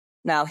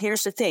Now,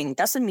 here's the thing.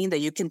 Doesn't mean that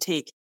you can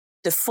take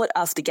the foot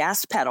off the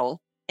gas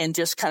pedal and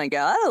just kind of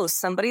go, oh,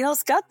 somebody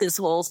else got this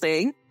whole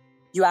thing.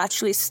 You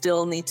actually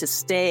still need to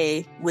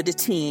stay with the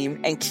team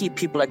and keep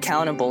people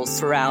accountable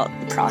throughout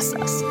the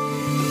process.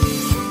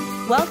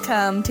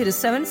 Welcome to the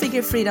Seven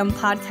Figure Freedom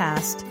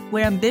Podcast,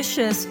 where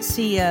ambitious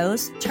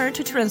CEOs turn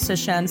to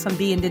transition from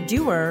being the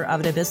doer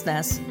of the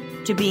business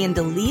to being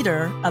the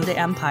leader of the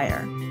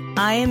empire.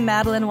 I am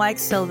Madeline White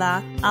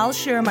Silva. I'll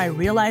share my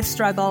real-life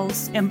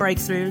struggles and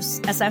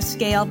breakthroughs as I've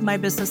scaled my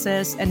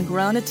businesses and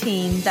grown a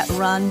team that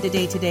run the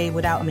day-to-day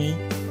without me,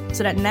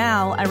 so that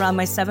now I run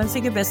my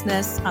seven-figure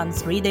business on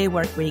 3-day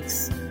work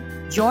weeks.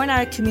 Join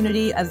our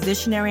community of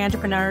visionary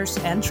entrepreneurs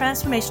and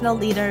transformational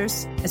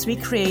leaders as we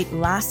create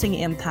lasting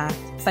impact,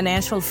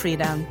 financial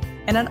freedom,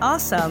 and an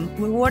awesome,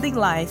 rewarding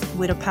life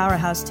with a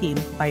powerhouse team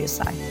by your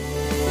side.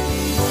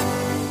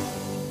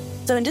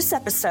 So in this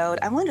episode,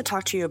 I want to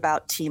talk to you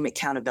about team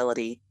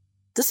accountability.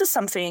 This is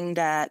something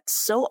that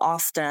so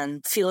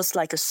often feels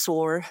like a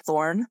sore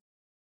thorn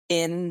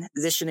in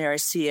visionary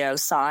CEO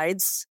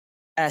sides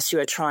as you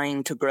are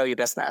trying to grow your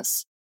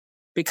business.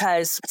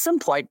 Because at some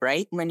point,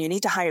 right, when you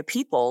need to hire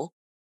people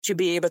to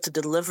be able to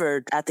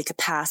deliver at the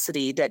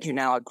capacity that you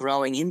now are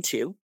growing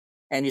into,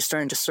 and you're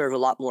starting to serve a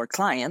lot more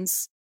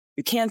clients,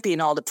 you can't be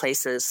in all the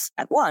places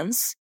at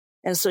once.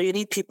 And so you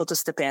need people to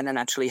step in and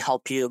actually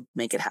help you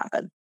make it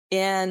happen.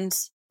 And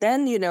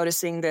then you're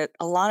noticing that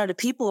a lot of the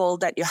people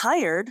that you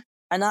hired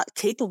are not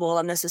capable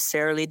of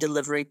necessarily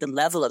delivering the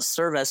level of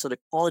service or the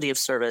quality of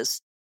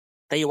service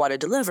that you want to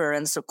deliver.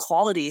 And so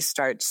quality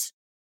starts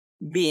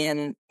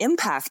being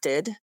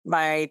impacted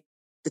by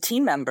the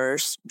team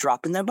members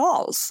dropping their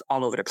balls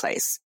all over the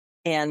place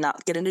and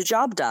not getting the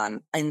job done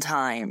in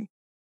time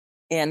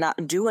and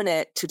not doing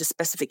it to the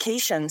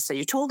specifications that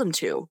you told them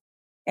to.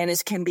 And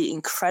it can be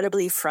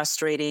incredibly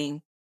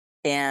frustrating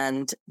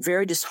and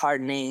very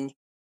disheartening,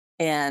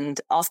 and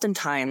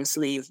oftentimes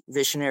leave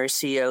visionary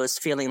CEOs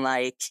feeling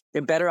like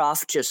they're better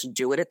off just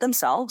doing it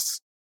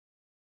themselves.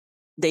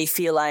 They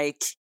feel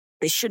like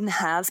they shouldn't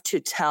have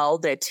to tell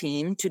their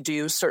team to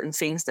do certain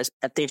things,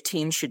 that their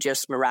team should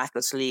just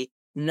miraculously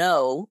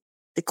know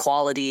the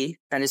quality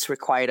that is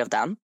required of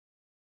them.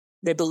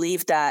 They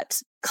believe that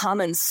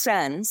common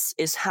sense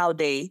is how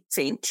they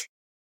think,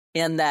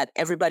 and that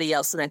everybody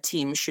else in the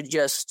team should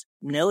just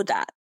know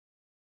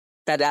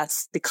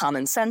that's the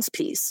common sense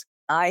piece.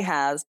 I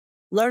have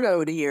learned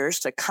over the years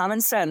that common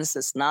sense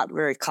is not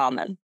very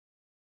common,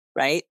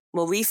 right?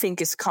 What we think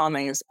is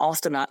common is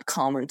often not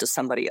common to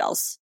somebody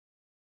else.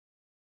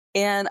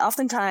 And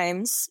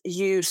oftentimes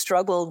you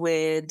struggle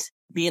with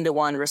being the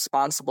one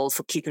responsible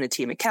for keeping the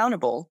team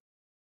accountable.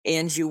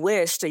 And you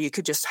wish that you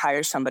could just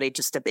hire somebody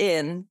to step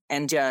in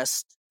and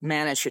just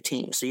manage your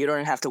team so you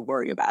don't have to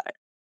worry about it.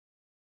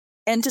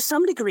 And to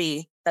some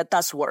degree, that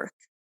does work.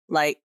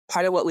 Like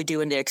part of what we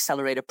do in the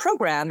Accelerator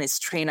program is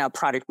train our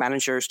product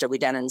managers that we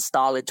then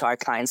install into our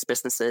clients'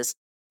 businesses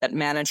that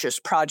manages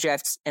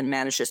projects and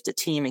manages the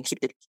team and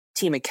keep the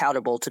team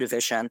accountable to the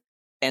vision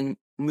and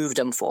move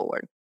them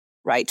forward,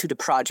 right, to the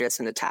projects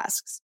and the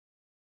tasks.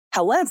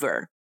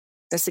 However,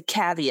 there's a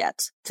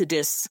caveat to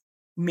this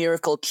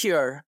miracle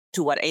cure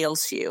to what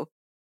ails you.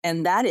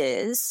 And that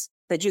is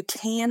that you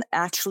can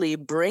actually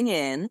bring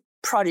in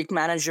project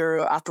manager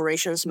or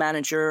operations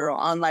manager or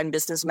online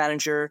business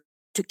manager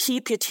to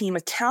keep your team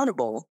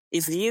accountable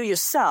if you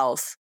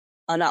yourself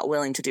are not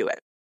willing to do it.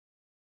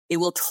 It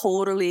will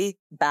totally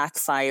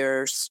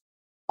backfire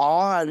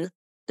on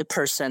the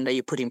person that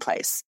you put in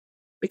place,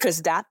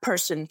 because that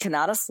person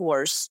cannot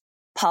enforce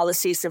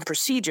policies and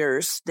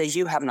procedures that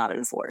you have not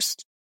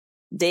enforced.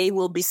 They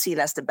will be seen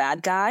as the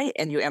bad guy,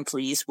 and your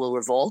employees will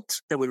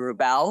revolt, they will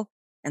rebel,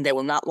 and they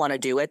will not want to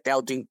do it.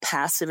 They'll do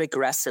passive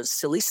aggressive,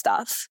 silly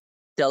stuff.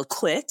 They'll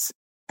quit.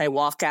 They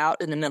walk out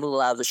in the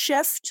middle of the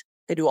shift.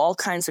 They do all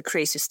kinds of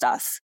crazy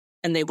stuff,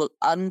 and they will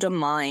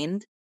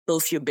undermine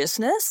both your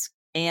business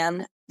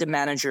and the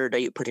manager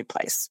that you put in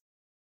place.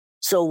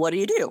 So what do?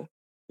 You're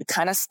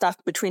kind of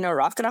stuck between a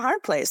rock and a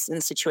hard place in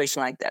a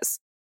situation like this.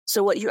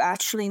 So what you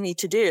actually need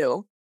to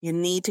do, you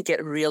need to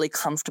get really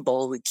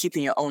comfortable with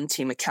keeping your own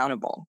team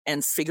accountable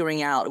and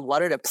figuring out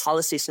what are the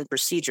policies and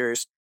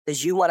procedures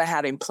that you want to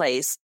have in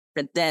place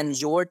that then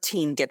your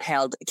team get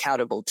held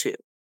accountable to.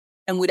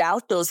 And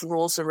without those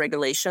rules and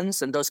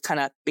regulations and those kind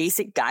of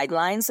basic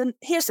guidelines, and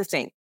here's the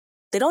thing,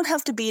 they don't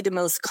have to be the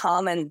most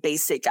common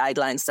basic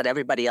guidelines that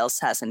everybody else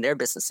has in their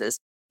businesses.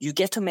 You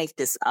get to make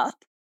this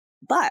up,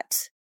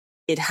 but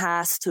it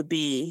has to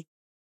be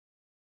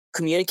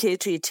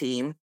communicated to your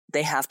team.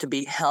 They have to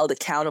be held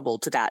accountable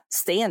to that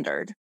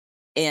standard,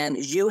 and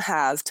you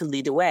have to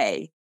lead the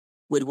way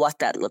with what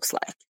that looks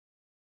like.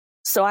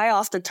 So I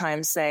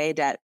oftentimes say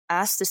that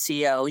as the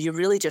CEO, you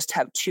really just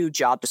have 2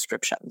 job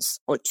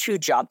descriptions or 2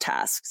 job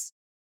tasks.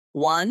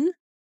 One,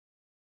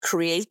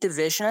 create the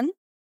vision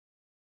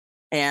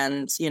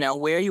and,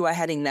 where you are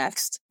heading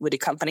next with the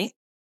company.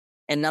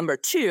 And number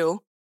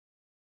 2,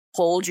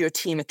 hold your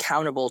team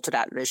accountable to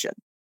that vision.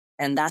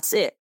 And that's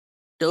it.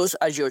 Those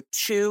are your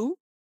 2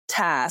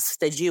 tasks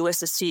that you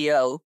as the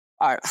CEO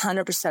are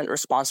 100%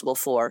 responsible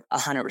for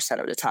 100%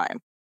 of the time.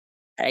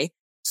 Okay.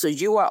 So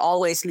you are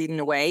always leading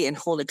the way and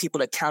holding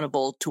people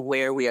accountable to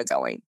where we are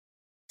going.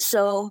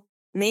 So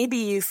maybe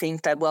you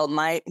think that, well,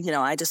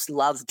 I just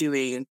love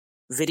doing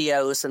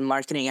videos and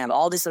marketing. I have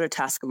all these other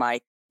tasks on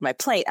my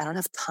plate. I don't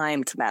have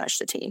time to manage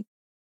the team.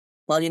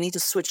 Well, you need to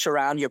switch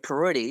around your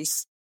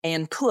priorities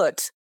and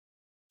put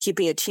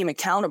keeping a team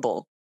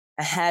accountable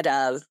ahead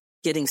of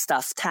getting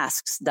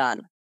tasks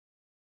done.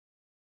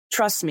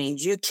 Trust me,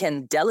 you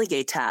can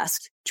delegate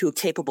tasks to a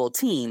capable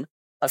team,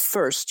 but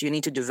first you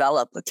need to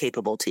develop a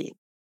capable team.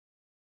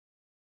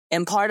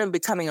 And part of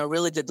becoming a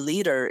really good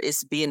leader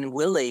is being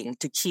willing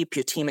to keep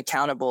your team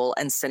accountable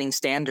and setting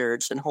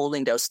standards and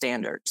holding those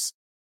standards.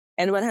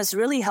 And what has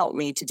really helped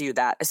me to do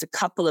that is a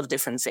couple of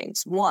different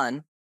things.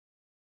 One,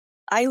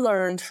 I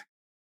learned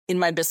in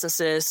my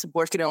businesses,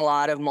 working in a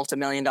lot of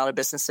multi-million-dollar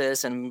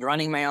businesses and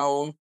running my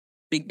own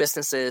big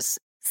businesses,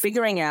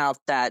 figuring out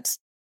that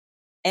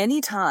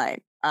anytime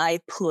I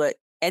put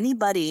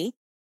anybody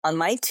on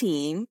my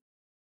team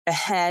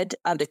ahead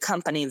of the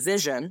company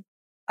vision,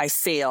 I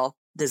fail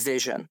the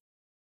vision.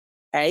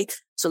 Okay?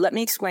 So let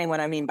me explain what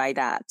I mean by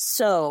that.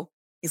 So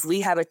if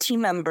we have a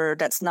team member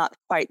that's not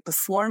quite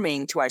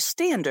performing to our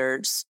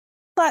standards,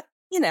 but,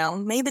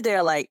 maybe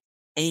they're like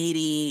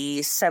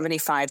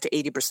 75 to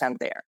 80%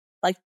 there.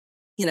 Like,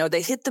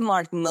 they hit the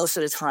mark most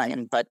of the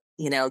time, but,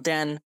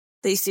 then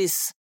there's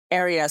these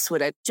areas where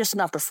they're just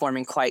not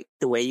performing quite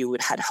the way you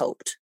had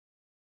hoped.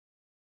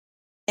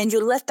 And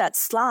you let that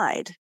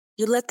slide.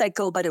 You let that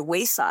go by the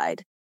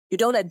wayside. You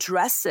don't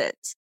address it.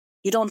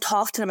 You don't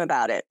talk to them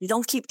about it. You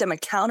don't keep them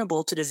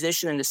accountable to the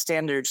vision and the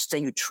standards that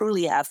you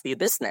truly have for your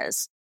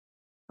business.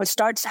 What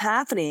starts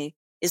happening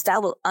is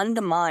that will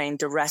undermine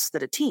the rest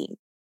of the team.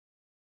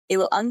 It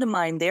will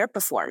undermine their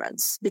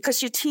performance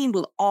because your team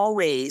will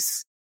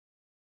always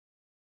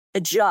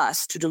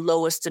adjust to the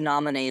lowest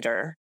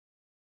denominator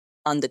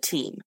on the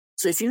team.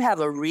 So if you have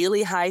a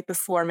really high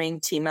performing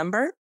team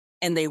member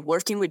and they're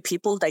working with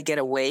people that get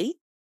away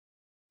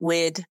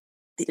with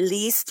the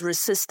least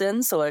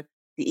resistance or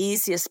the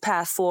easiest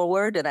path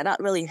forward and are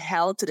not really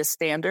held to the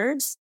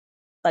standards,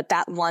 but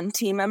that one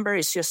team member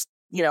is just,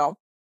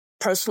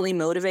 personally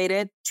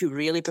motivated to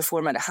really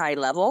perform at a high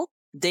level,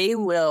 they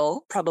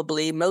will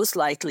probably most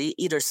likely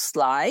either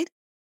slide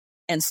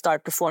and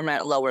start performing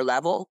at a lower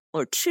level,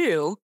 or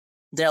two,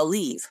 they'll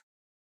leave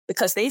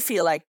because they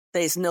feel like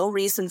there's no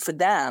reason for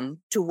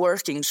them to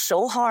working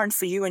so hard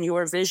for you and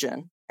your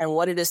vision and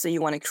what it is that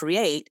you want to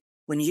create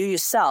when you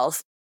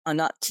yourself are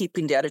not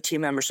keeping the other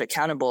team members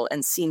accountable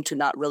and seem to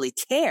not really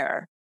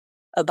care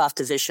about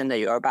the vision that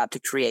you're about to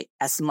create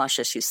as much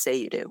as you say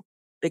you do.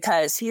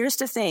 Because here's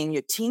the thing,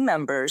 your team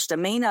members, they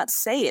may not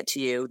say it to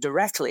you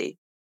directly,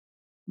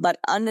 but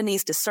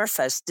underneath the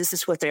surface, this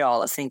is what they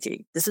all are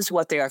thinking. This is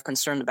what they are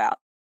concerned about.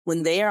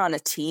 When they are on a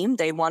team,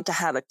 they want to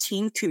have a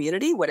team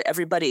community where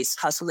everybody's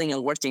hustling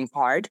and working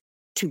hard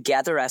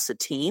together as a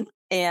team.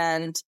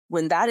 And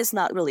when that is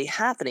not really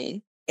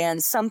happening,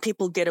 and some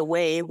people get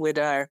away with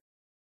a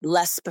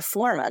less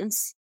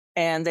performance,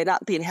 and they're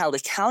not being held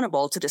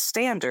accountable to the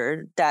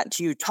standard that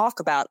you talk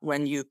about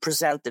when you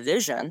present the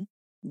vision,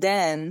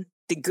 then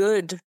the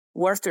good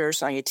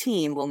workers on your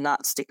team will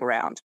not stick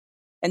around.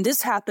 And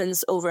this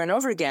happens over and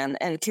over again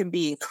and can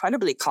be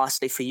incredibly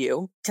costly for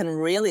you, can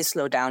really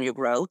slow down your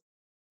growth,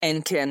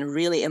 and can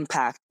really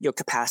impact your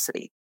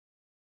capacity.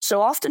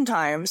 So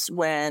oftentimes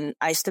when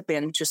I step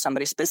into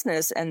somebody's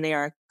business and they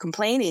are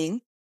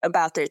complaining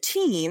about their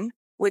team,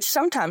 which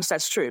sometimes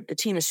that's true, the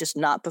team is just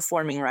not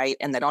performing right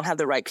and they don't have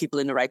the right people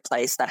in the right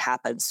place. That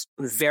happens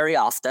very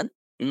often,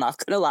 I'm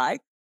not going to lie.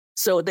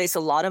 So there's a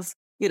lot of,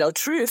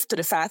 truth to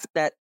the fact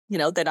that,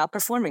 they're not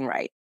performing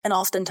right. And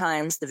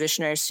oftentimes the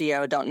visionary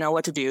CEO don't know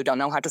what to do, don't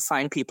know how to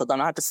find people, don't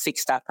know how to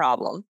fix that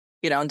problem.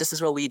 And this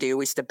is what we do.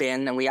 We step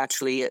in and we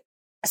actually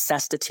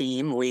assess the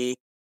team. We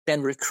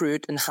then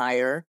recruit and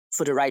hire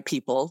for the right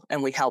people,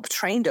 and we help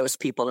train those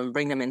people and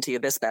bring them into your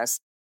business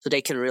so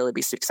they can really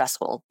be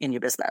successful in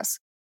your business.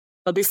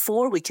 But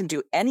before we can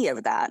do any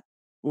of that,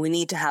 we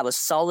need to have a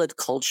solid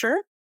culture.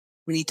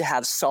 We need to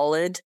have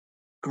solid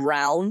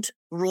ground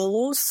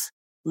rules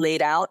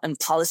laid out and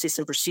policies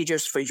and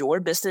procedures for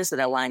your business that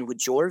align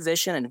with your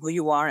vision and who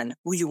you are and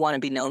who you want to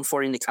be known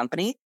for in the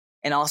company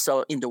and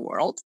also in the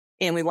world.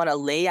 And we want to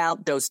lay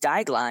out those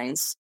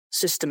guidelines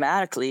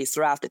systematically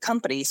throughout the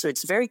company. So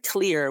it's very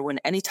clear when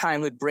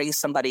anytime we bring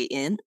somebody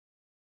in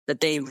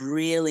that they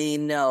really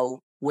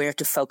know where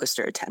to focus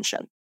their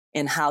attention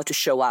and how to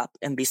show up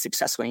and be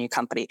successful in your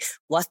company,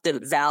 what the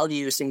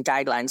values and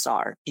guidelines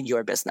are in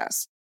your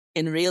business,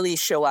 and really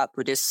show up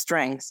with this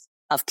strength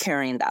of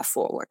carrying that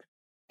forward.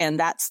 And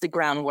that's the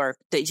groundwork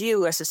that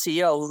you as a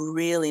CEO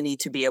really need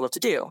to be able to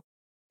do.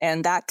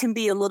 And that can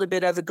be a little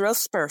bit of a growth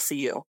spur for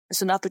you.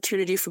 It's an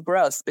opportunity for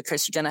growth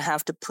because you're going to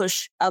have to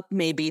push up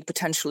maybe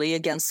potentially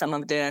against some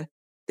of the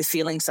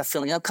feelings of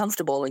feeling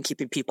uncomfortable and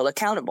keeping people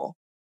accountable.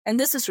 And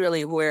this is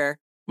really where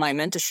my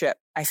mentorship,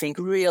 I think,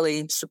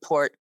 really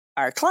support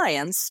our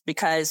clients,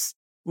 because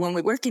when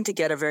we're working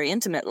together very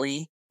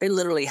intimately, they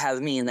literally have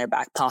me in their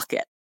back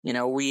pocket.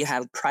 We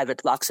have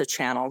private Voxer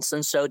channels.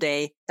 And so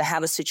they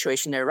have a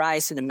situation that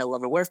arises in the middle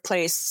of a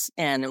workplace,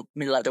 and in the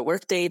middle of the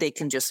workday, they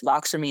can just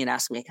Voxer me and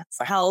ask me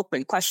for help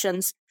and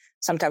questions.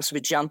 Sometimes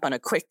we jump on a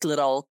quick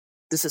little,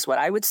 this is what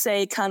I would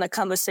say kind of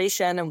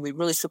conversation, and we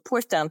really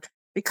support them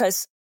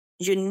because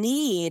you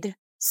need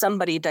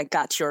somebody that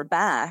got your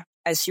back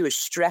as you are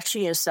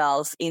stretching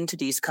yourself into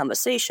these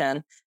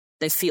conversations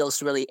that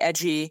feels really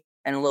edgy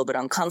and a little bit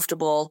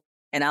uncomfortable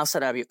and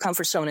outside of your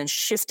comfort zone, and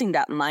shifting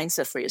that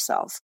mindset for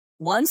yourself.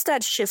 Once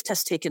that shift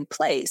has taken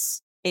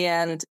place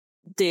and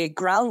the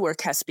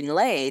groundwork has been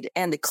laid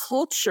and the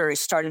culture is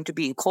starting to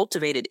be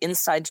cultivated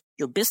inside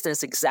your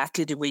business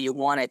exactly the way you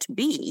want it to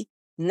be,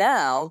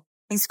 now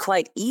it's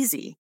quite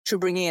easy to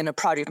bring in a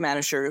project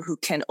manager who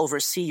can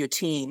oversee your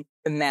team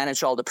and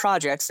manage all the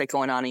projects that are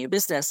going on in your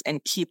business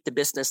and keep the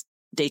business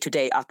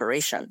day-to-day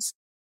operations.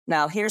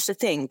 Now, here's the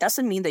thing.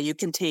 Doesn't mean that you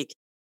can take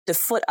the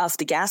foot off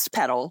the gas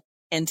pedal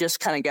and just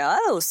kind of go,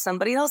 oh,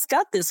 somebody else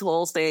got this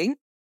whole thing.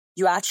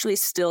 You actually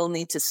still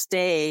need to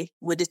stay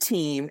with the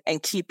team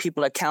and keep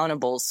people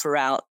accountable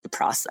throughout the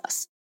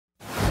process.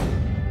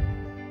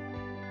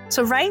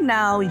 So right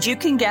now, you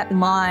can get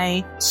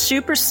my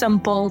super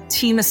simple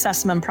team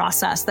assessment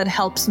process that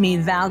helps me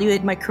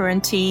evaluate my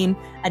current team,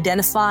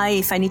 identify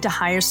if I need to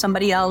hire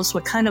somebody else,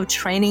 what kind of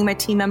training my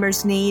team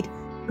members need,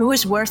 who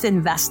is worth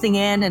investing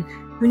in, and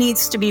who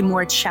needs to be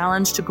more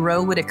challenged to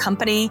grow with a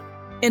company,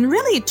 and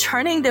really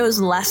turning those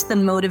less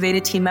than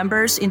motivated team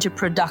members into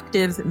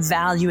productive,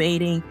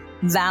 value-adding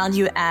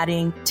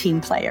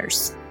team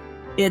players.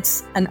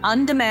 It's an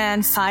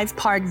on-demand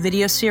 5-part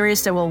video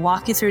series that will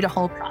walk you through the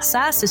whole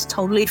process. It's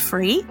totally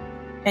free,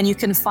 and you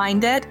can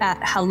find it at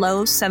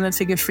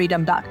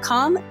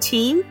hello7figurefreedom.com,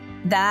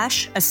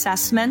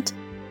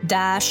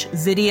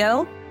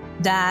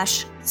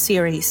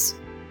 team-assessment-video-series.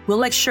 We'll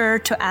make sure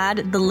to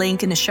add the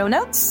link in the show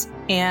notes,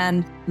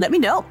 and let me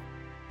know.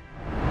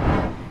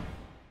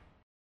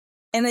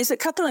 And there's a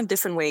couple of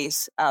different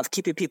ways of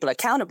keeping people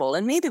accountable.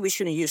 And maybe we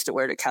shouldn't use the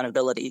word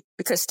accountability,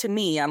 because to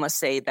me, I must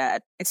say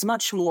that it's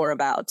much more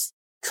about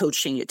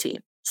coaching your team,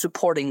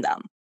 supporting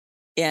them,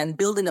 and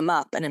building them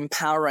up and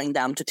empowering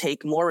them to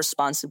take more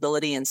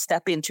responsibility and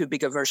step into a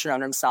bigger version of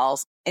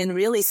themselves and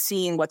really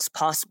seeing what's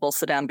possible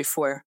for them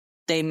before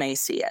they may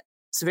see it.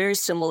 It's very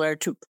similar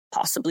to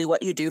possibly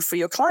what you do for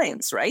your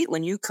clients, right?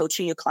 When you're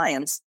coaching your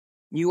clients,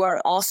 you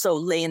are also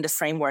laying the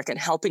framework and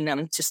helping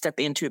them to step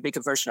into a bigger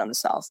version of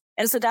themselves.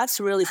 And so that's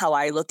really how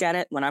I look at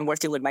it when I'm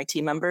working with my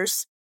team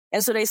members.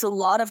 And so there's a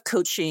lot of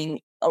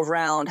coaching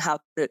around how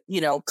to,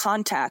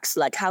 contacts,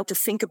 like how to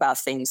think about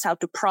things, how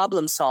to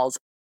problem solve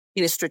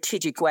in a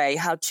strategic way,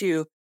 how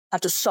to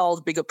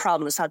solve bigger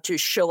problems, how to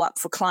show up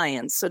for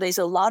clients. So there's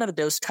a lot of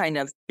those kind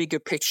of bigger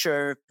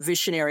picture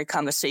visionary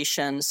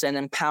conversations and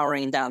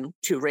empowering them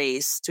to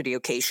raise to the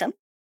occasion.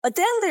 But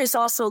then there's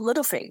also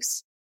little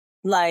things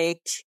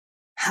like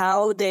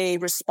how they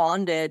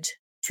responded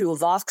to a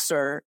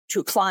Voxer, to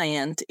a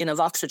client in a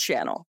Voxer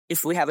channel.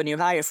 If we have a new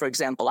hire, for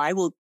example, I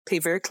will pay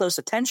very close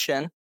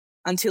attention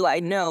until I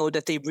know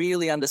that they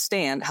really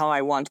understand how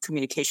I want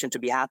communication to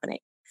be happening.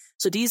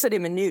 So these are the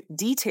minute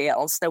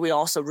details that we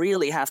also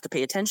really have to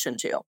pay attention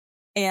to.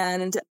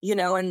 And,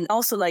 and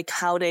also like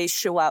how they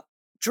show up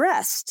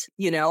dressed,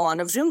 on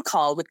a Zoom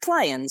call with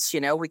clients.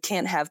 We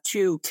can't have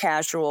two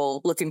casual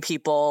looking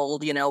people,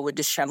 with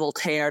disheveled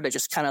hair that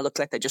just kind of look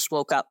like they just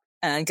woke up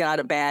and got out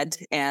of bed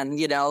and,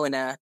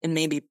 in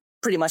maybe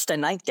pretty much the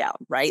nightgown,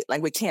 right?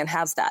 Like we can't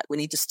have that. We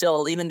need to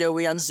still, even though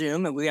we're on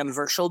Zoom and we have a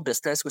virtual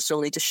business, we still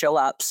need to show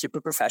up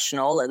super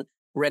professional and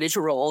ready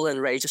to roll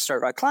and ready to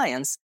serve our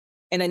clients.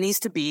 And it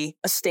needs to be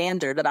a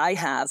standard that I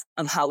have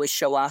of how we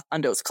show up on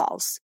those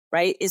calls,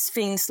 right? It's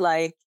things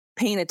like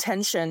paying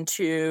attention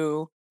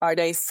to, are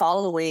they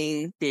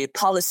following the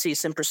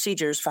policies and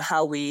procedures for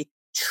how we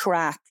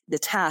track the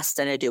tasks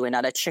that they're doing?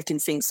 Are they checking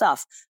things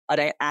off? Are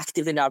they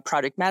active in our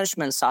product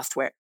management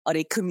software? Are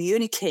they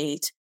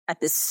communicate at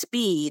the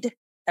speed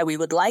that we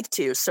would like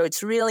to? So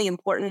it's really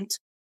important.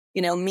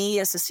 Me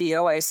as a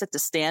CEO, I set the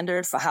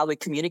standard for how we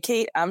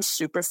communicate. I'm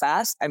super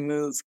fast. I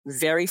move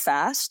very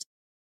fast.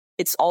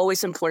 It's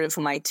always important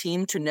for my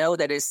team to know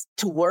that is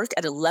to work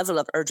at a level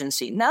of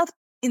urgency, not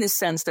in the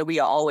sense that we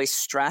are always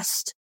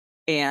stressed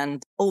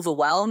and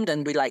overwhelmed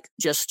and we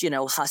just,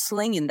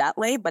 hustling in that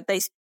way, but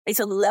it's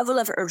a level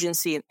of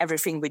urgency in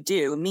everything we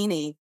do,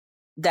 meaning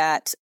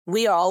that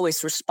we are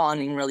always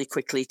responding really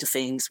quickly to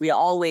things. We are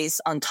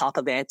always on top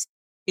of it.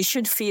 It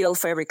should feel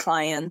for every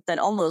client that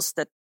almost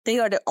that they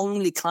are the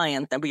only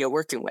client that we are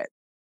working with.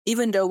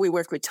 Even though we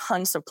work with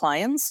tons of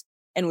clients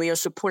and we are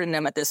supporting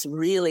them at this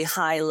really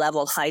high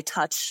level, high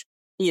touch,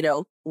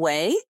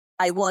 way,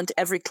 I want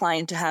every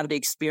client to have the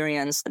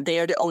experience. They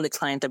are the only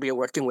client that we are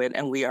working with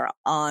and we are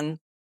on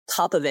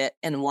top of it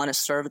and want to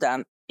serve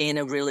them in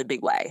a really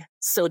big way.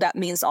 So that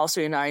means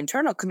also in our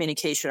internal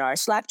communication, our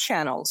Slack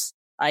channels,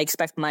 I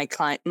expect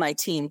my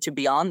team to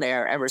be on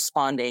there and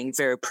responding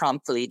very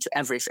promptly to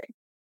everything.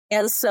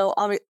 And so,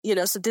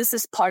 so this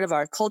is part of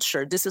our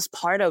culture. This is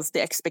part of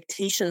the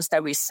expectations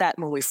that we set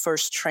when we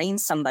first train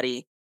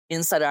somebody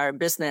inside our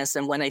business.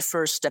 And when they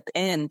first step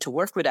in to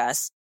work with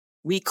us,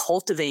 we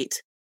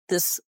cultivate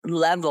this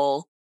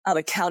level of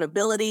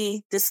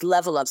accountability, this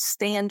level of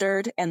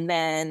standard. And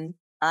then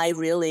I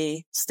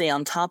really stay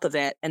on top of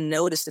it and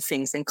notice the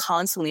things and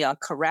constantly are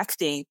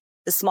correcting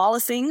the smaller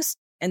things.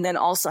 And then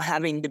also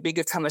having the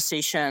bigger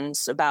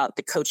conversations about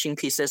the coaching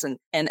pieces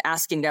and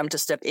asking them to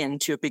step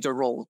into a bigger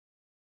role.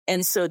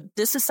 And so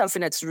this is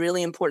something that's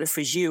really important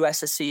for you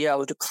as a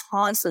CEO to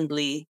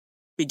constantly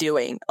be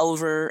doing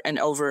over and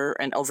over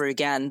and over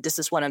again. This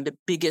is one of the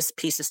biggest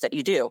pieces that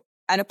you do.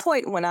 At a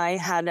point when I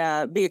had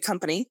a bigger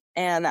company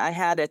and I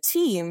had a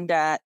team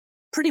that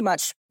pretty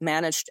much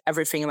managed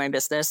everything in my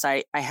business.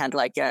 I had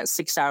like a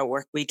 6-hour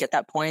work week at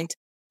that point.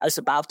 I was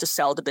about to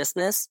sell the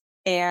business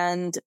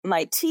and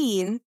my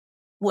team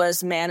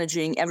was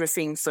managing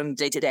everything from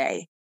day to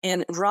day.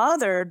 And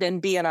rather than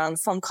being on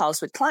phone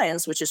calls with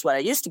clients, which is what I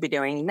used to be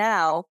doing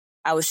now,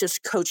 I was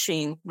just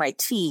coaching my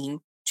team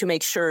to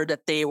make sure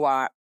that they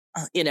were,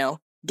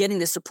 getting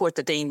the support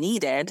that they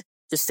needed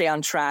to stay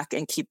on track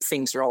and keep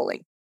things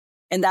rolling.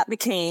 And that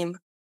became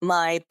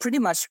pretty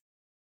much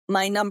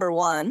my number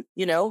one.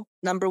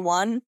 Number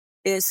one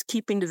is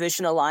keeping the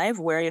vision alive.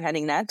 Where are you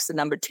heading next? And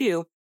number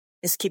two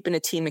is keeping the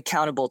team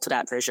accountable to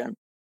that vision,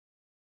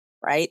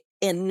 right?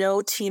 And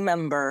no team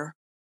member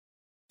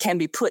can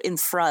be put in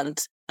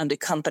front of the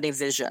company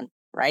vision,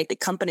 right? The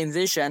company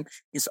vision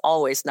is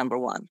always number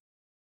one.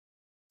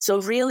 So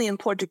really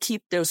important to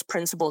keep those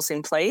principles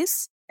in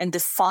place and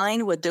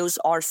define what those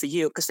are for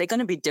you, because they're going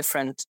to be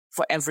different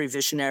for every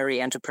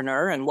visionary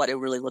entrepreneur and what it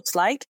really looks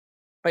like.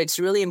 But it's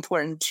really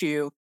important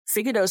to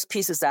figure those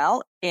pieces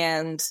out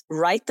and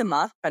write them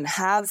up and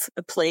have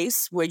a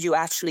place where you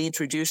actually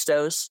introduce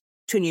those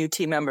to new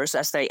team members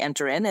as they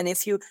enter in. And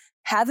if you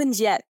haven't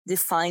yet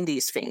defined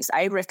these things,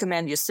 I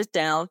recommend you sit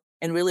down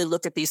and really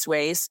look at these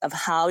ways of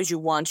how you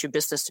want your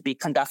business to be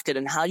conducted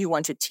and how you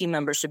want your team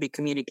members to be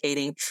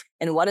communicating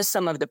and what are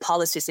some of the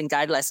policies and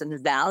guidelines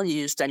and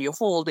values that you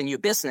hold in your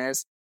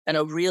business that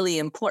are really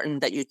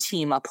important that your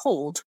team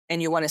uphold. And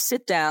you want to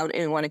sit down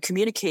and you want to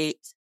communicate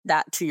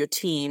that to your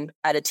team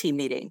at a team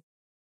meeting.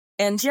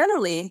 And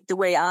generally, the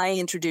way I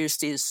introduce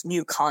these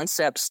new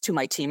concepts to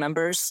my team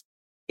members,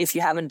 if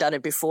you haven't done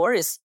it before,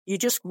 is you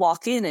just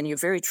walk in and you're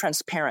very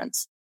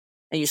transparent.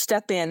 And you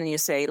step in and you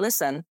say,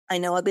 listen, I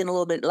know I've been a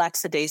little bit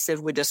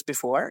lackadaisical with this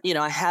before.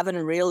 I haven't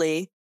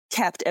really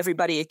kept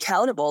everybody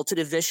accountable to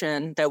the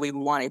vision that we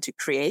wanted to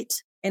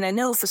create. And I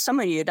know for some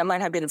of you, that might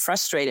have been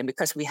frustrating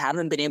because we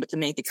haven't been able to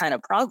make the kind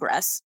of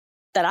progress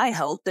that I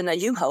hoped and that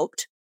you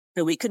hoped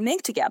that we could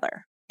make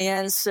together.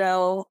 And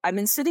so I've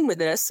been sitting with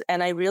this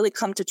and I really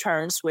come to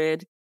terms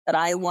with that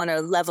I want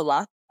to level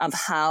up of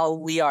how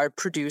we are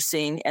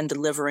producing and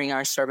delivering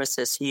our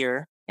services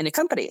here in the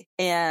company.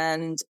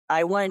 And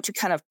I wanted to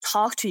kind of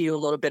talk to you a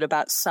little bit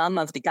about some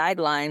of the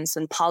guidelines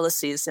and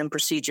policies and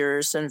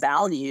procedures and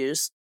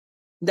values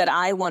that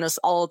I want us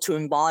all to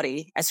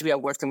embody as we are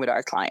working with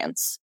our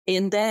clients.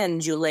 And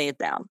then you lay it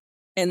down.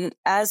 And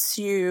as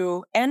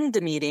you end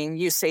the meeting,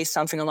 you say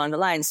something along the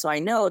line. So I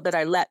know that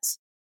I let,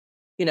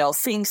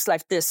 things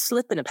like this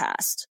slip in the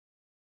past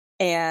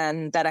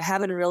and that I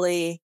haven't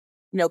really,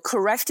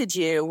 corrected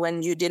you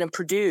when you didn't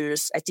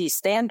produce at these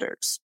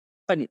standards.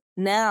 But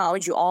now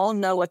you all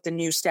know what the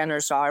new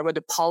standards are, what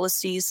the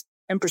policies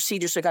and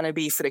procedures are going to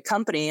be for the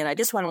company. And I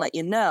just want to let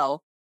you know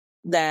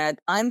that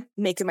I'm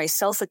making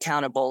myself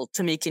accountable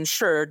to making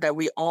sure that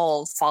we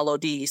all follow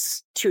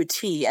these to a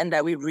T and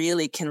that we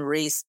really can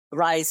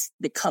rise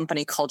the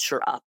company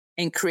culture up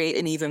and create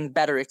an even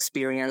better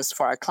experience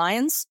for our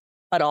clients,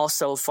 but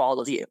also for all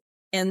of you.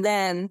 And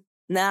then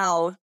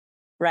now,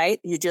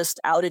 right, you just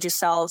outed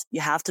yourself.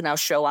 You have to now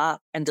show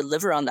up and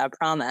deliver on that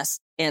promise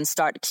and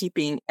start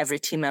keeping every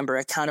team member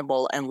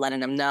accountable and letting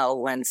them know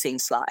when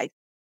things slide.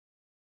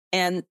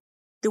 And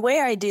the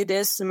way I do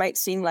this, it might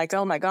seem like,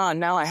 oh my God,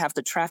 now I have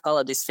to track all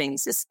of these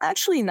things. It's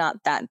actually not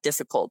that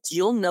difficult.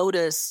 You'll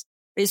notice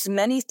there's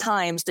many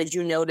times that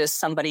you notice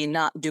somebody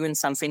not doing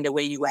something the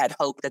way you had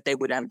hoped that they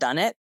would have done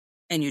it.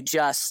 And you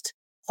just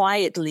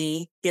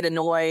quietly get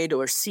annoyed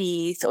or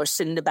seethe or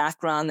sit in the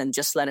background and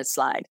just let it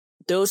slide.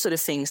 Those are the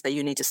things that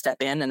you need to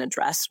step in and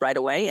address right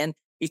away. And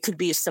it could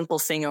be a simple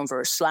thing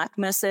over a Slack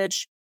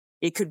message.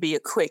 It could be a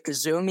quick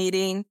Zoom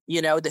meeting.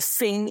 The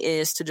thing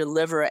is to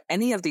deliver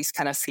any of these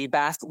kind of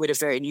feedback with a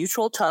very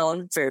neutral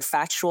tone, very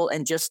factual,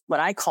 and just what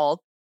I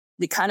call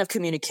the kind of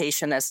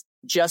communication as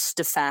just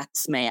the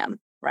facts, ma'am,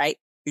 right?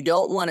 You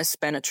don't want to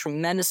spend a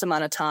tremendous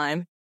amount of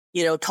time,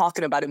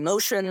 talking about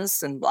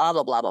emotions and blah,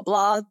 blah, blah, blah,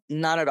 blah.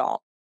 Not at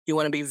all. You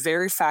want to be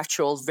very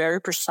factual, very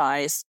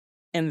precise,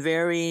 and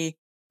very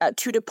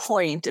to the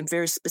point and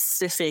very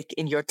specific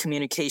in your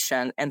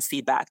communication and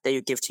feedback that you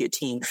give to your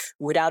team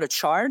without a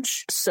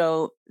charge.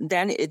 So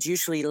then it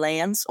usually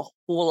lands a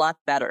whole lot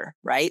better,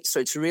 right? So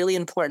it's really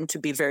important to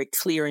be very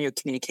clear in your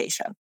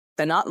communication.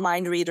 They're not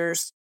mind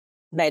readers.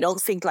 They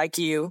don't think like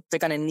you. They're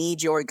going to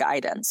need your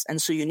guidance.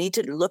 And so you need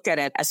to look at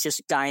it as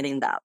just guiding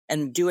them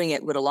and doing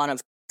it with a lot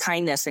of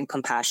kindness and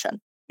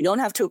compassion. You don't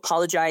have to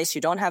apologize.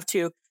 You don't have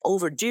to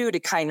overdo the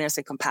kindness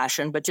and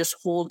compassion, but just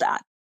hold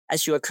that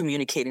as you are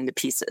communicating the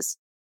pieces.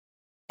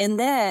 And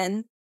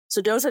then,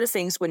 so those are the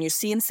things when you're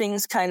seeing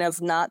things kind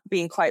of not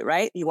being quite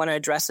right, you want to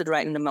address it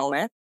right in the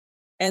moment.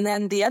 And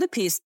then the other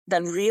piece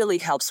that really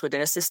helps with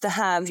this is to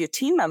have your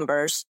team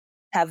members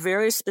have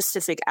very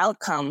specific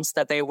outcomes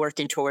that they're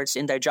working towards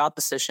in their job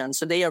position.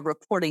 So they are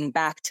reporting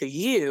back to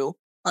you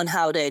on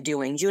how they're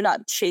doing. You're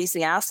not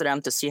chasing after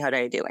them to see how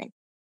they're doing.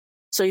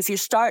 So if you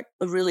start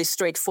a really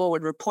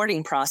straightforward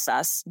reporting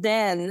process,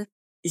 then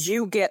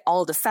you get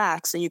all the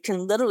facts and you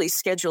can literally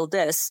schedule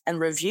this and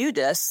review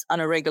this on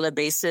a regular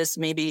basis,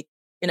 maybe,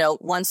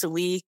 once a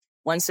week,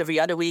 once every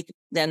other week,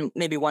 then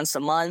maybe once a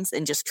month,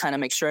 and just kind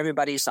of make sure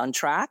everybody's on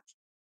track,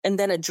 and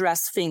then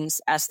address things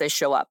as they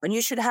show up. And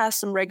you should have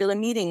some regular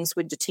meetings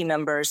with the team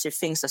members if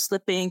things are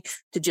slipping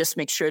to just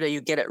make sure that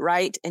you get it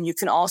right. And you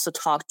can also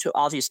talk to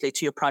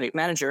your product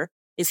manager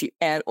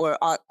or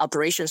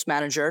operations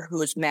manager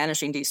who is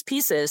managing these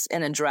pieces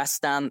and address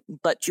them.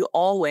 But you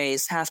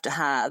always have to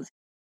have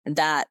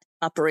that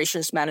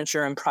operations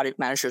manager and product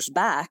manager's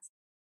back,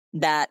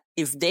 that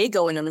if they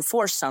go in and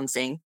enforce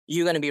something,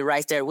 you're going to be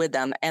right there with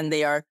them. And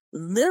they are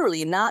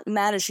literally not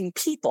managing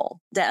people,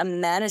 that are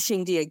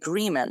managing the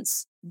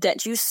agreements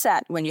that you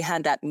set when you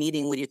had that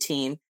meeting with your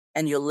team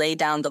and you lay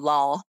down the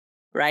law,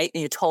 right?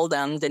 And you told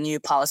them the new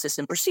policies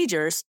and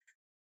procedures.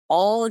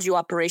 All your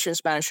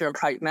operations manager and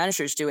product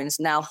manager is doing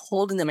is now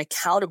holding them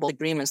accountable to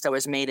agreements that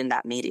was made in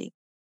that meeting.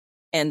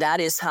 And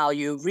that is how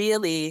you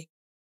really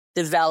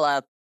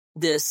develop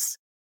this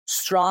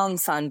strong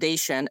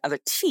foundation of a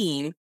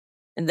team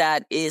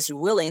that is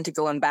willing to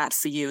go and bat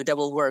for you, that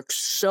will work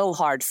so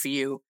hard for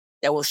you,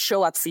 that will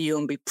show up for you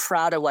and be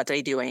proud of what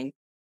they're doing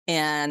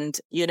and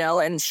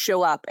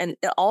show up. And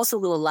it also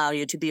will allow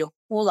you to be a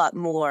whole lot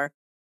more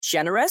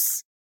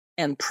generous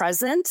and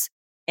present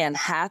and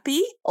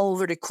happy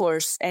over the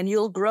course, and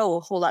you'll grow a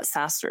whole lot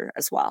faster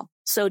as well.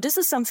 So this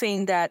is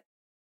something that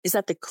is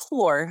at the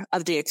core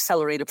of the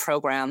Accelerator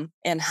program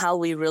and how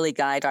we really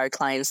guide our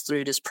clients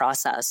through this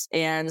process.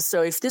 And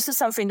so if this is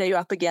something that you're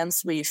up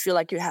against where you feel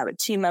like you have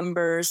team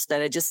members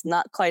that are just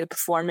not quite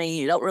performing,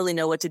 you don't really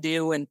know what to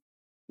do, and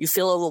you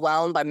feel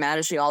overwhelmed by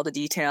managing all the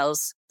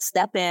details,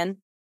 step in,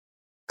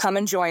 come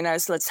and join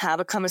us. Let's have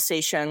a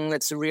conversation.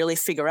 Let's really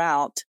figure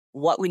out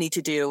what we need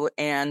to do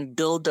and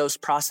build those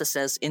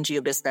processes into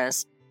your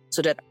business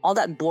so that all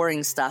that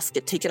boring stuff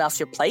get taken off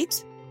your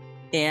plate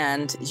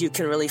and you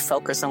can really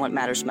focus on what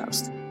matters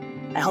most.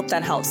 I hope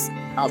that helps.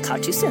 I'll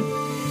talk to you soon.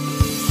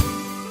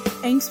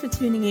 Thanks for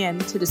tuning in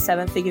to the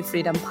 7-Figure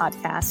Freedom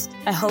podcast.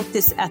 I hope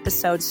this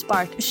episode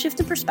sparked a shift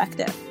in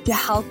perspective to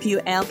help you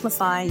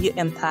amplify your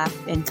impact,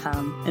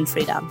 income, and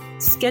freedom.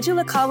 Schedule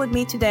a call with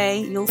me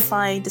today. You'll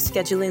find the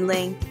scheduling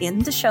link in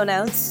the show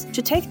notes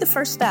to take the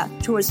first step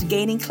towards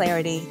gaining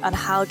clarity on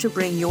how to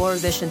bring your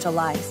vision to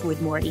life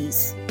with more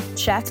ease.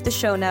 Check the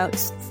show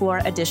notes for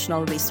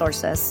additional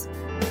resources.